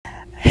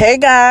Hey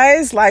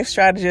guys, life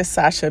strategist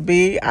Sasha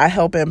B. I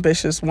help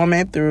ambitious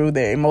women through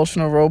their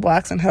emotional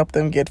roadblocks and help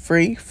them get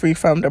free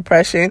from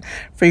depression,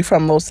 free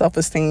from low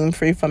self-esteem,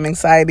 free from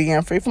anxiety,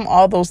 and free from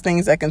all those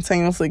things that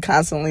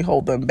constantly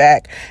hold them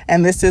back.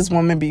 And this is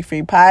Women Be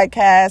Free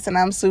Podcast, and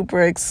I'm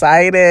super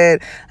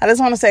excited. I just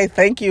want to say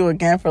thank you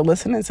again for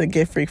listening to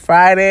Get Free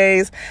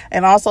Fridays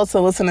and also to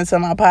listening to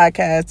my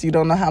podcast. You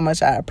don't know how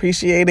much I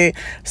appreciate it.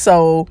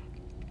 So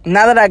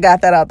now that I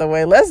got that out the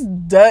way, let's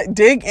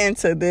dig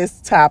into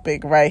this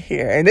topic right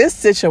here. And it's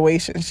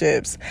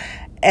situationships.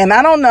 And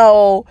I don't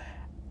know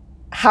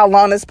how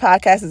long this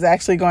podcast is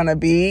actually going to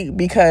be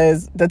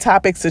because the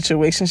topic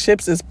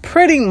situationships is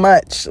pretty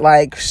much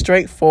like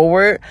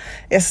straightforward.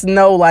 It's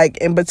no like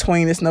in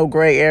between. It's no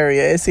gray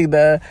area. It's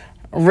either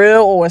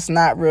real or it's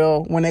not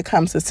real when it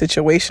comes to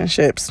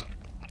situationships.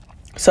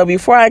 So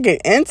before I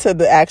get into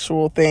the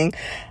actual thing,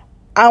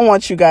 I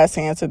want you guys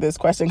to answer this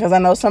question because I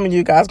know some of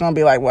you guys going to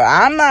be like, well,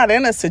 I'm not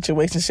in a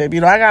situationship.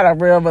 I got a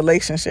real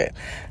relationship.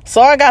 So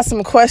I got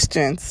some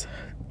questions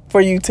for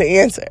you to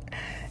answer.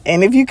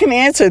 And if you can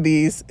answer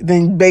these,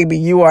 then baby,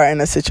 you are in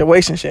a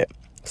situationship.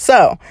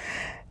 So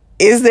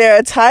is there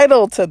a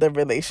title to the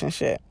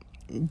relationship?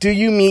 Do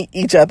you meet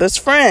each other's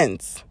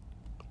friends?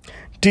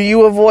 Do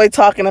you avoid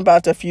talking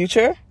about the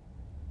future?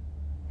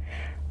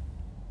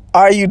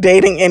 Are you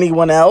dating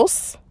anyone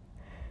else?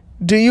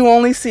 Do you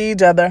only see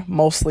each other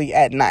mostly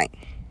at night?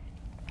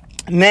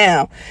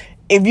 Now,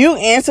 if you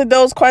answered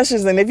those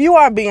questions and if you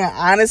are being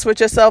honest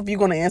with yourself, you're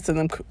going to answer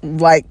them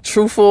like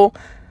truthful,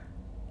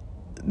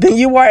 then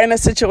you are in a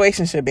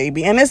situationship,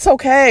 baby. And it's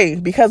okay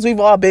because we've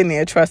all been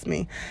there. Trust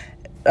me.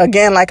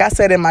 Again, like I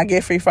said in my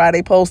Get Free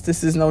Friday post,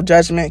 this is no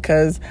judgment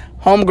because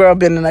homegirl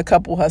been in a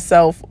couple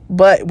herself,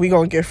 but we're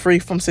going to get free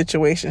from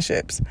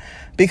situationships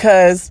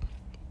because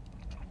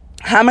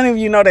how many of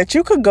you know that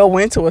you could go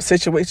into a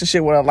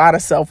situationship with a lot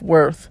of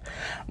self-worth,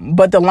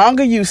 but the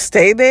longer you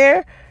stay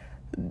there,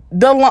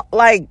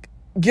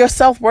 your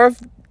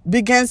self-worth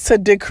begins to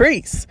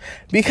decrease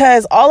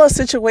because all a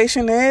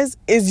situation is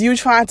you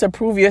trying to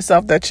prove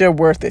yourself that you're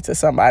worth it to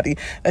somebody,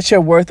 that you're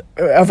worth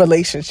a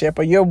relationship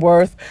or you're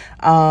worth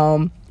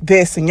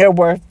this and you're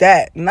worth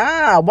that.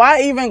 Nah,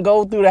 why even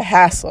go through the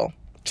hassle?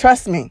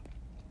 Trust me,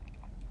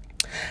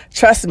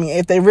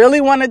 if they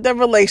really wanted the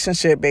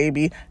relationship,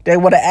 baby, they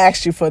would have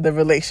asked you for the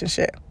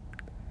relationship.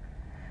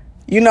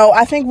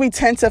 I think we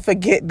tend to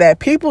forget that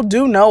people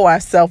do know our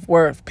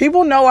self-worth.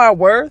 People know our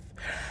worth,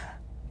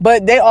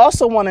 but they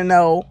also want to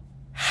know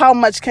how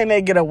much can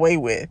they get away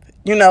with.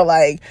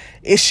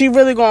 Is she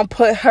really going to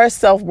put her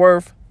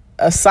self-worth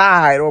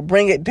aside or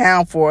bring it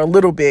down for a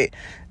little bit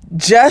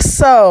just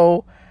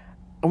so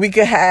we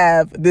could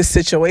have this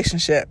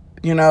situationship?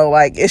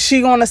 Is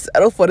she going to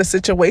settle for the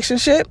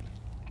situationship?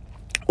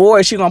 Or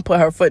is she going to put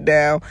her foot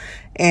down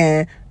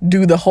and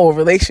do the whole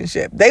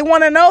relationship? They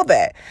want to know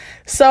that.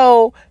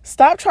 So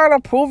stop trying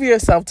to prove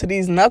yourself to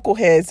these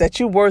knuckleheads that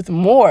you're worth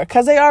more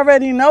because they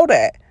already know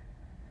that.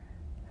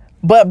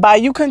 But by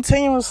you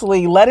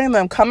continuously letting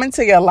them come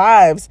into your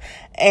lives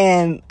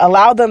and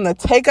allow them to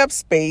take up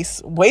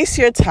space, waste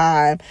your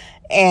time,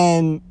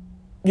 and,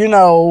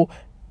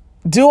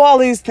 do all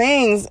these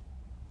things,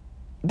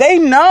 they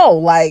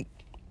know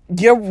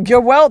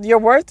your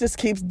worth just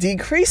keeps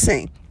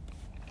decreasing.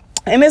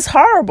 And it's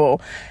horrible.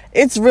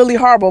 It's really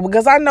horrible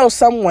because I know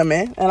some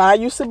women, and I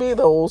used to be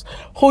those,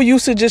 who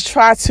used to just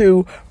try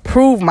to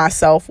prove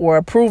myself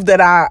or prove that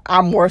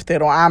I'm worth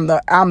it or I'm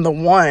the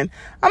one.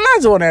 I'm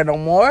not doing that no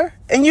more.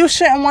 And you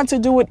shouldn't want to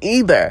do it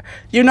either.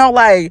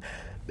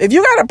 If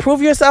you got to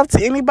prove yourself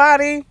to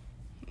anybody,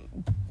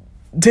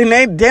 then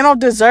they don't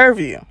deserve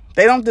you.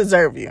 They don't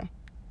deserve you.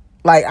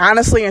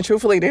 Honestly and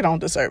truthfully, they don't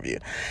deserve you.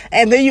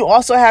 And then you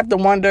also have to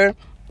wonder,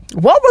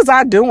 what was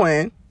I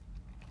doing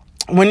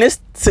when this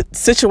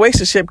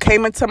situationship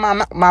came into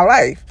my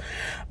life?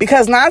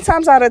 Because 9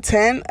 times out of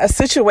 10, a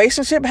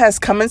situationship has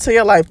come into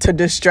your life to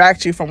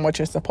distract you from what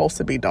you're supposed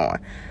to be doing.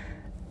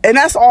 And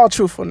that's all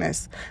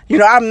truthfulness.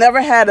 I've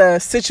never had a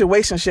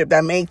situationship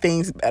that made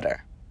things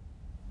better.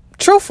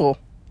 Truthful.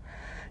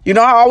 I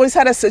always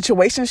had a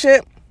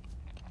situationship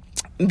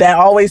that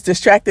always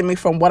distracted me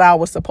from what I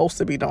was supposed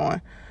to be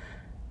doing.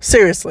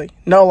 Seriously.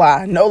 No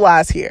lie. No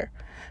lies here.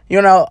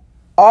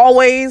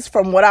 Always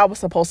from what I was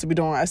supposed to be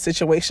doing, a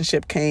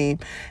situationship came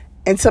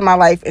into my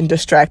life and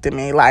distracted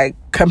me,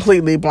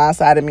 completely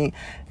blindsided me,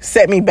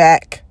 set me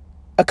back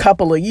a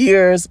couple of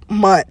years,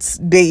 months,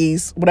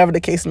 days, whatever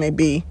the case may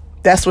be.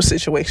 That's what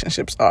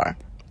situationships are.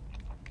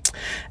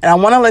 And I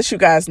want to let you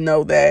guys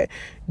know that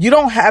you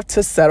don't have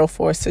to settle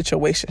for a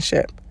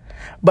situationship.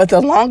 But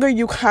the longer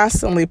you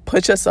constantly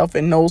put yourself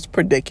in those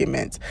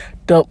predicaments,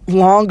 the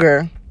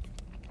longer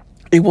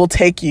it will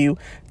take you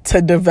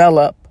to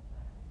develop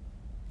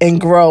and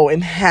grow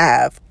and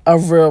have a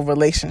real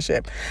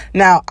relationship.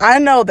 Now, I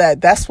know that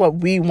that's what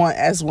we want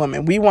as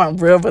women. We want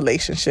real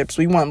relationships.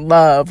 We want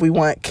love. We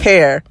want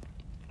care.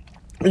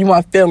 We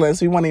want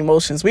feelings. We want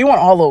emotions. We want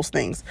all those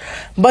things.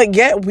 But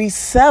yet we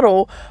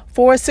settle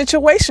for a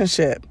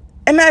situationship.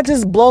 And that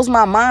just blows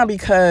my mind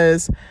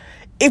because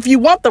if you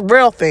want the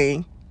real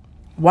thing,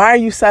 Why are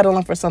you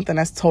settling for something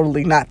that's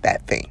totally not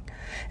that thing?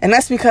 And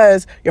that's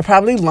because you're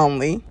probably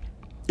lonely.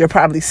 You're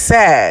probably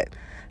sad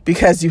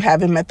because you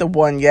haven't met the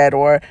one yet,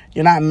 or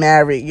you're not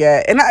married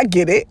yet. And I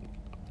get it.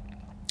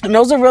 And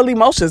those are real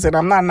emotions, and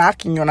I'm not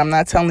knocking you, and I'm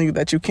not telling you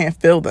that you can't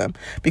feel them,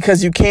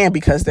 because you can,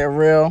 because they're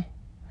real.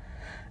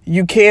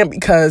 You can,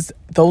 because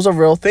those are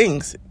real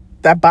things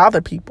that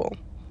bother people.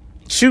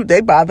 Shoot,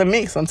 they bother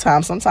me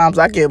sometimes. Sometimes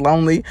I get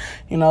lonely.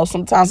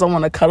 Sometimes I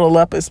want to cuddle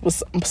up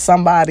with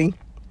somebody.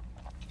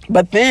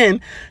 But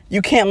then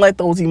you can't let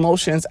those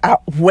emotions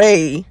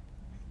outweigh,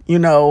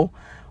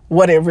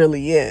 what it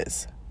really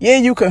is. Yeah,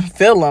 you can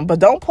feel them, but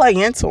don't play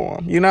into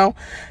them,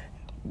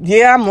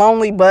 Yeah, I'm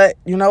lonely, but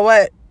you know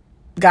what?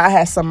 God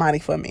has somebody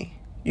for me,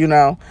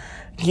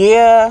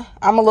 Yeah,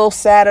 I'm a little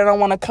sad. I don't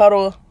want to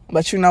cuddle,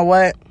 but you know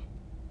what?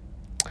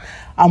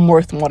 I'm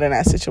worth more than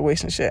that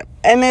situationship.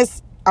 And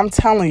I'm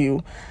telling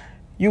you,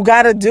 you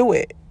got to do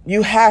it.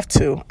 You have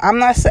to. I'm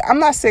not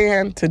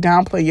saying to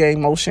downplay your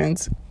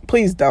emotions.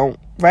 Please don't.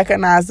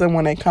 Recognize them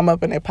when they come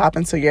up and they pop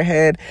into your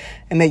head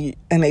and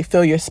they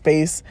fill your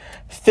space.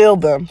 Feel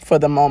them for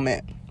the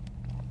moment.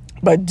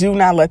 But do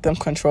not let them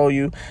control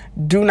you.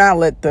 Do not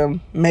let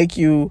them make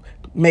you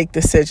make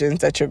decisions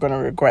that you're going to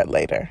regret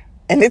later.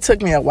 And it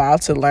took me a while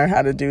to learn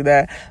how to do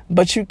that,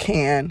 but you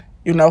can.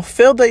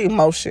 Feel the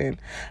emotion,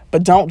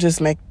 but don't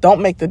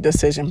make the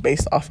decision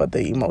based off of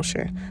the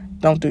emotion.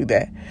 Don't do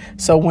that.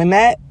 So when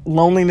that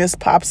loneliness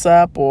pops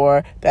up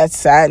or that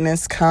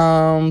sadness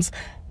comes,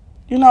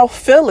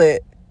 feel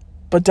it,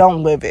 but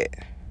don't live it.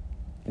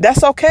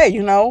 That's okay.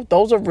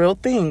 Those are real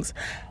things.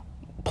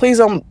 Please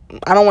I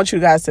don't want you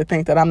guys to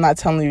think that I'm not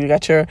telling you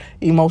that your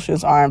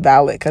emotions are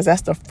invalid, because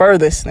that's the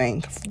furthest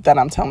thing that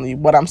I'm telling you.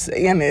 What I'm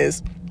saying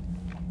is,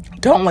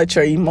 don't let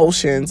your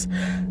emotions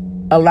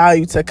allow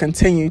you to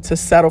continue to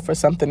settle for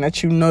something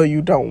that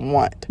you don't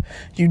want.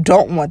 You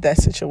don't want that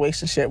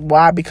situationship.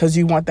 Why? Because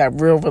you want that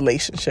real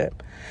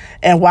relationship.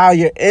 And while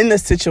you're in the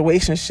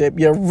situationship,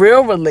 your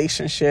real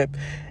relationship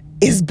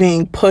is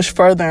being pushed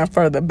further and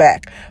further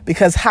back.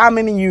 Because how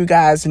many of you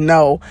guys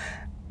know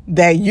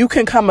that you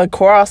can come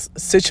across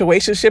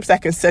situationships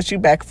that can set you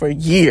back for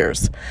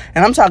years?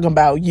 And I'm talking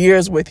about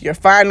years with your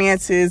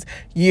finances,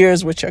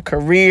 years with your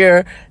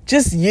career,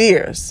 just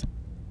years.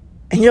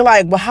 And you're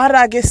like, well, how did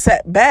I get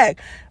set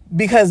back?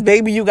 Because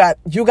baby, you got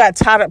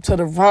tied up to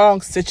the wrong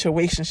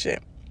situationship.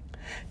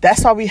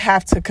 That's why we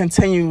have to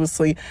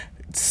continuously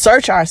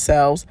search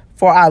ourselves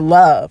for our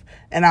love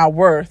and our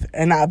worth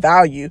and our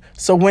value.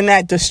 So when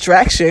that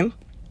distraction,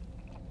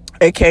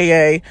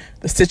 aka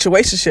the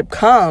situationship,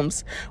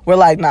 comes, we're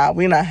like, nah,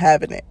 we're not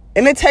having it.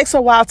 And it takes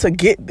a while to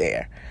get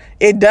there.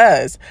 It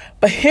does.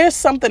 But here's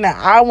something that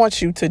I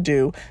want you to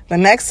do. The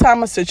next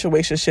time a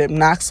situationship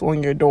knocks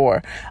on your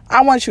door,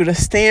 I want you to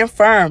stand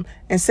firm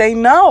and say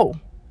no.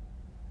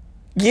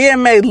 Yeah, it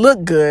may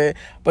look good,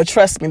 but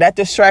trust me, that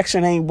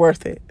distraction ain't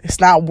worth it. It's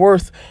not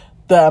worth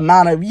the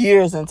amount of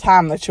years and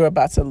time that you're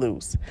about to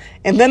lose.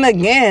 And then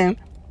again,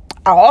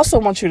 I also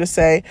want you to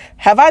say,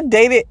 have I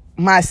dated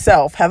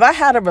myself? Have I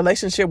had a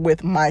relationship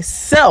with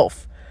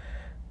myself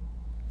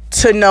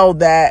to know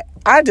that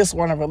I just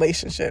want a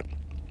relationship?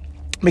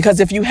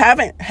 Because if you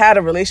haven't had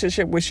a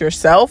relationship with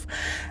yourself,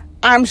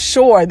 I'm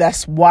sure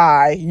that's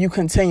why you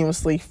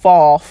continuously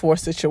fall for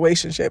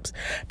situationships,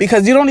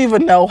 because you don't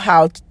even know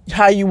how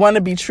you want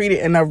to be treated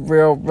in a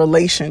real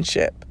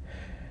relationship.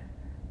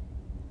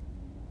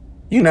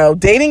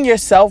 Dating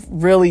yourself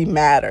really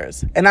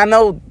matters. And I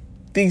know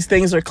these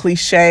things are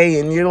cliche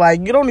and you're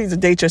like, you don't need to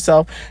date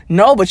yourself.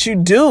 No, but you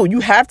do. You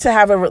have to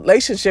have a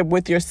relationship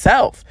with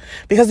yourself,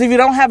 because if you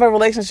don't have a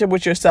relationship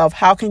with yourself,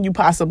 how can you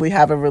possibly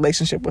have a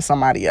relationship with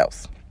somebody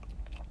else?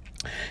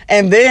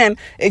 And then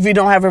if you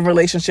don't have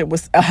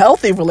a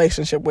healthy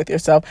relationship with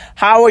yourself,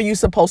 how are you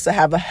supposed to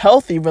have a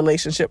healthy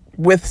relationship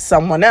with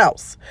someone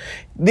else?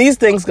 These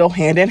things go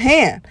hand in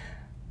hand.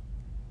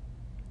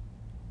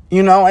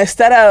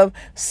 Instead of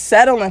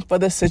settling for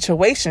the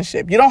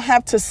situationship, you don't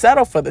have to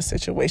settle for the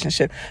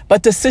situationship,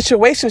 but the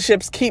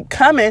situationships keep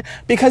coming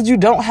because you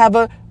don't have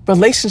a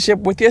relationship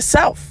with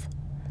yourself.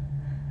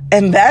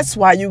 And that's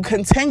why you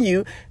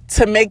continue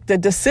to make the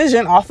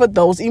decision off of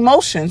those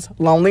emotions,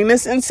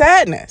 loneliness and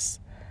sadness.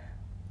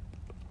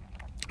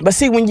 But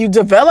see, when you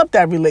develop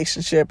that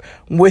relationship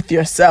with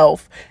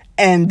yourself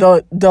and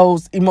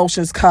those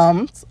emotions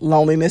come,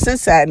 loneliness and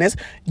sadness,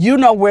 you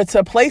know where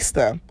to place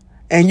them.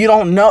 And you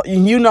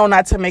know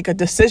not to make a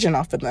decision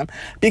off of them.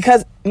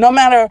 Because no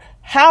matter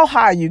how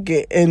high you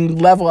get in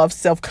level of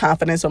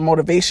self-confidence or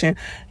motivation,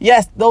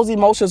 yes, those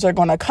emotions are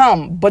going to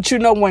come. But you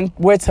know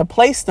where to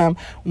place them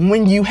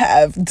when you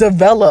have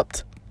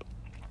developed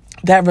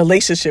that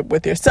relationship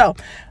with yourself.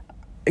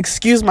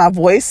 Excuse my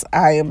voice.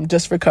 I am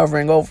just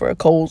recovering over a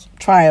cold,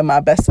 trying my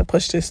best to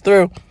push this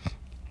through.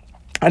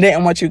 I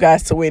didn't want you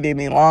guys to wait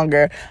any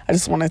longer. I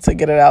just wanted to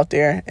get it out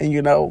there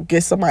and,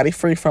 get somebody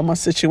free from a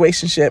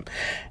situationship.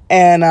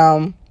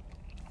 And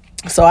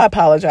so I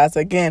apologize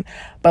again.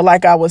 But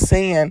like I was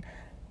saying,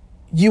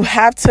 you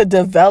have to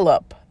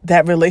develop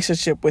that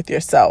relationship with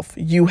yourself.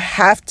 You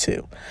have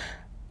to.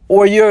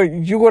 or you're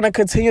going to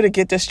continue to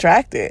get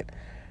distracted.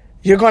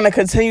 You're going to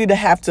continue to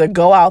have to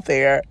go out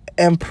there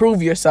and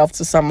prove yourself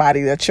to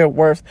somebody that you're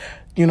worth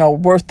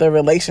the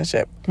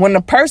relationship. When the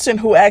person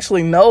who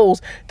actually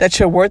knows that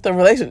you're worth the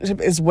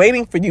relationship is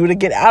waiting for you to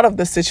get out of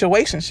the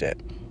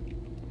situationship.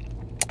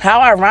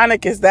 How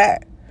ironic is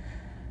that?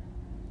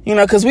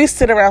 Because we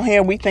sit around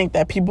here and we think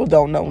that people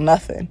don't know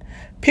nothing.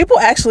 People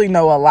actually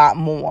know a lot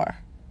more.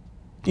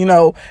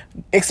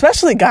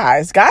 Especially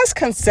guys. Guys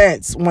can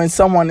sense when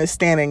someone is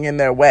standing in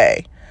their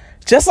way.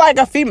 Just like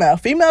a female.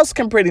 Females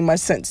can pretty much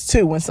sense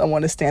too when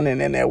someone is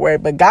standing in their way,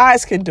 but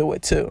guys can do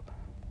it too.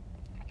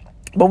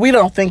 But we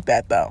don't think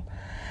that though.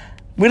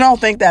 We don't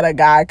think that a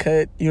guy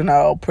could,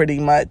 pretty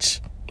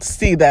much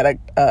see that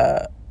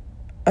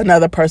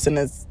another person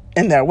is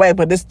in their way,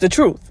 but it's the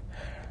truth.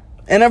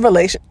 In a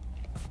relation,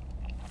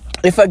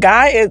 if a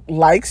guy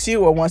likes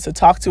you or wants to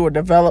talk to or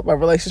develop a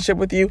relationship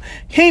with you,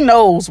 he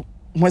knows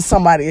when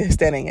somebody is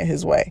standing in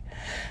his way.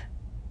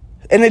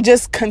 And it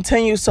just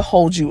continues to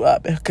hold you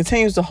up. It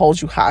continues to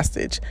hold you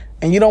hostage.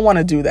 And you don't want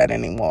to do that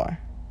anymore.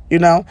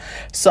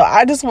 So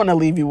I just want to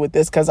leave you with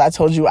this because I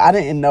told you I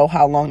didn't know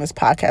how long this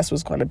podcast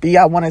was going to be.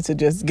 I wanted to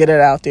just get it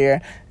out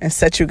there and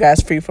set you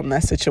guys free from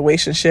that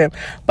situationship.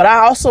 But I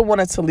also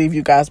wanted to leave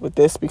you guys with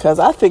this because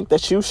I think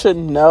that you should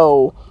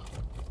know,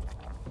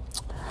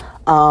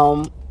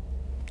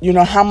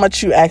 how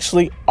much you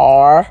actually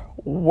are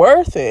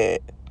worth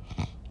it.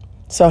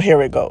 So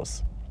here it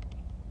goes.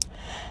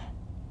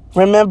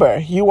 Remember,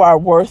 you are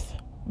worth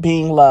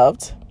being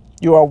loved.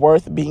 You are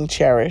worth being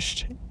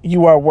cherished.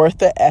 You are worth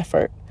the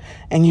effort.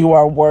 And you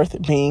are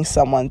worth being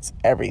someone's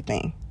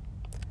everything.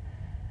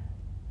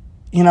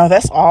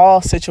 That's all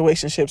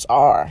situationships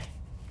are.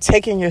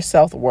 Taking your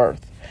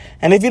self-worth.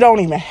 And if you don't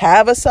even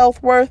have a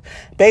self-worth,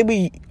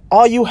 baby,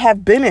 all you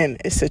have been in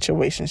is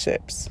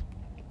situationships.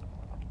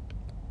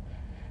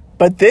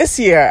 But this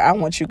year, I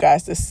want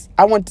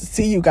to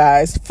see you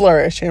guys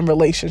flourish in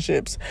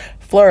relationships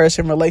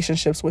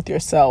with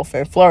yourself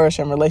and flourish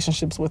in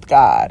relationships with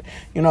God.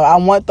 I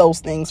want those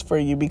things for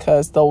you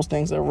because those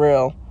things are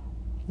real,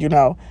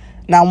 Now,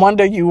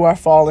 wonder you are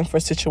falling for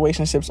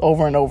situationships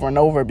over and over and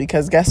over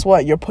because guess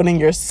what? You're putting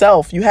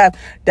yourself,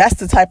 that's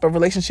the type of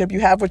relationship you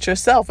have with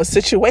yourself, a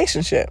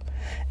situationship.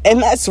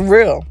 And that's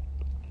real.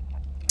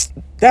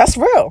 That's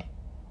real.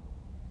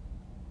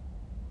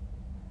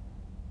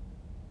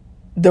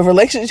 The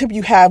relationship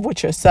you have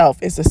with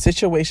yourself is a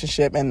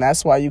situationship, and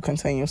that's why you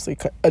continuously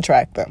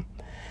attract them.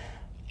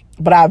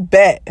 But I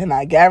bet and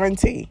I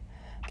guarantee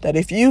that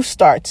if you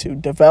start to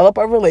develop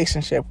a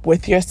relationship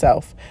with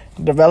yourself,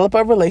 develop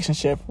a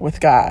relationship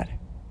with God,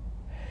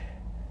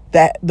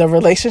 that the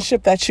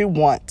relationship that you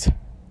want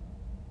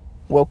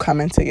will come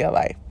into your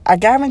life. I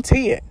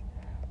guarantee it.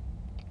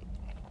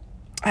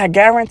 I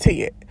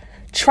guarantee it.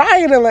 Try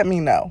it and let me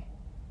know.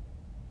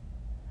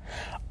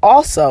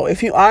 Also,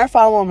 if you aren't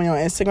following me on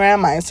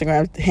Instagram, my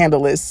Instagram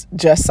handle is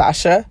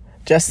justSasha,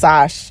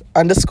 justSash_.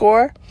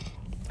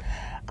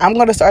 I'm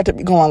going to start to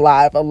be going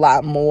live a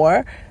lot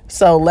more.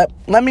 So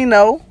let me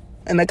know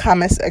in the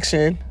comment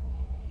section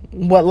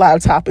what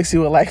live topics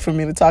you would like for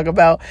me to talk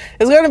about.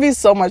 It's going to be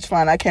so much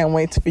fun. I can't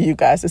wait for you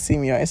guys to see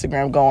me on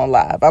Instagram going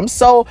live.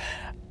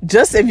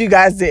 Just if you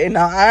guys didn't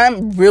know,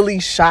 I'm really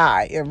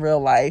shy in real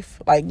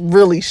life, like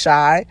really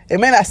shy. It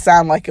may not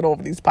sound like it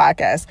over these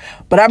podcasts,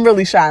 but I'm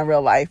really shy in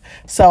real life.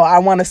 So I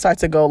want to start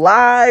to go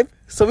live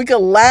so we can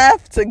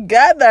laugh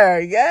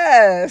together.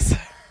 Yes.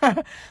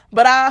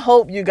 But I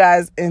hope you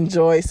guys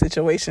enjoy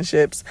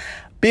situationships.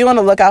 Be on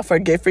the lookout for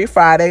Get Free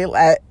Friday,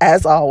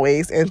 as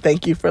always, and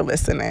thank you for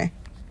listening.